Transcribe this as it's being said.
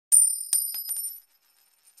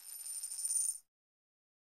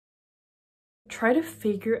try to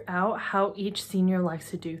figure out how each senior likes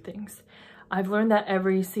to do things. I've learned that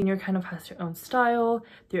every senior kind of has their own style,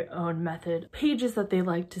 their own method, pages that they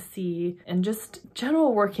like to see, and just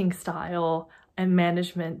general working style and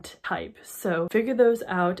management type. So figure those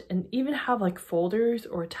out and even have like folders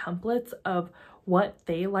or templates of what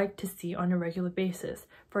they like to see on a regular basis.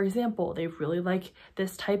 For example, they really like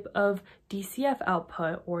this type of DCF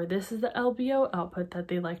output, or this is the LBO output that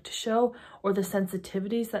they like to show, or the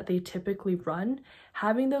sensitivities that they typically run.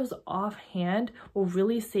 Having those offhand will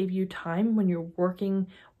really save you time when you're working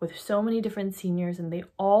with so many different seniors and they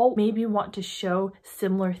all maybe want to show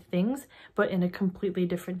similar things, but in a completely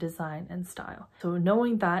different design and style. So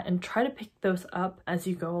knowing that and try to pick those up as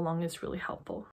you go along is really helpful.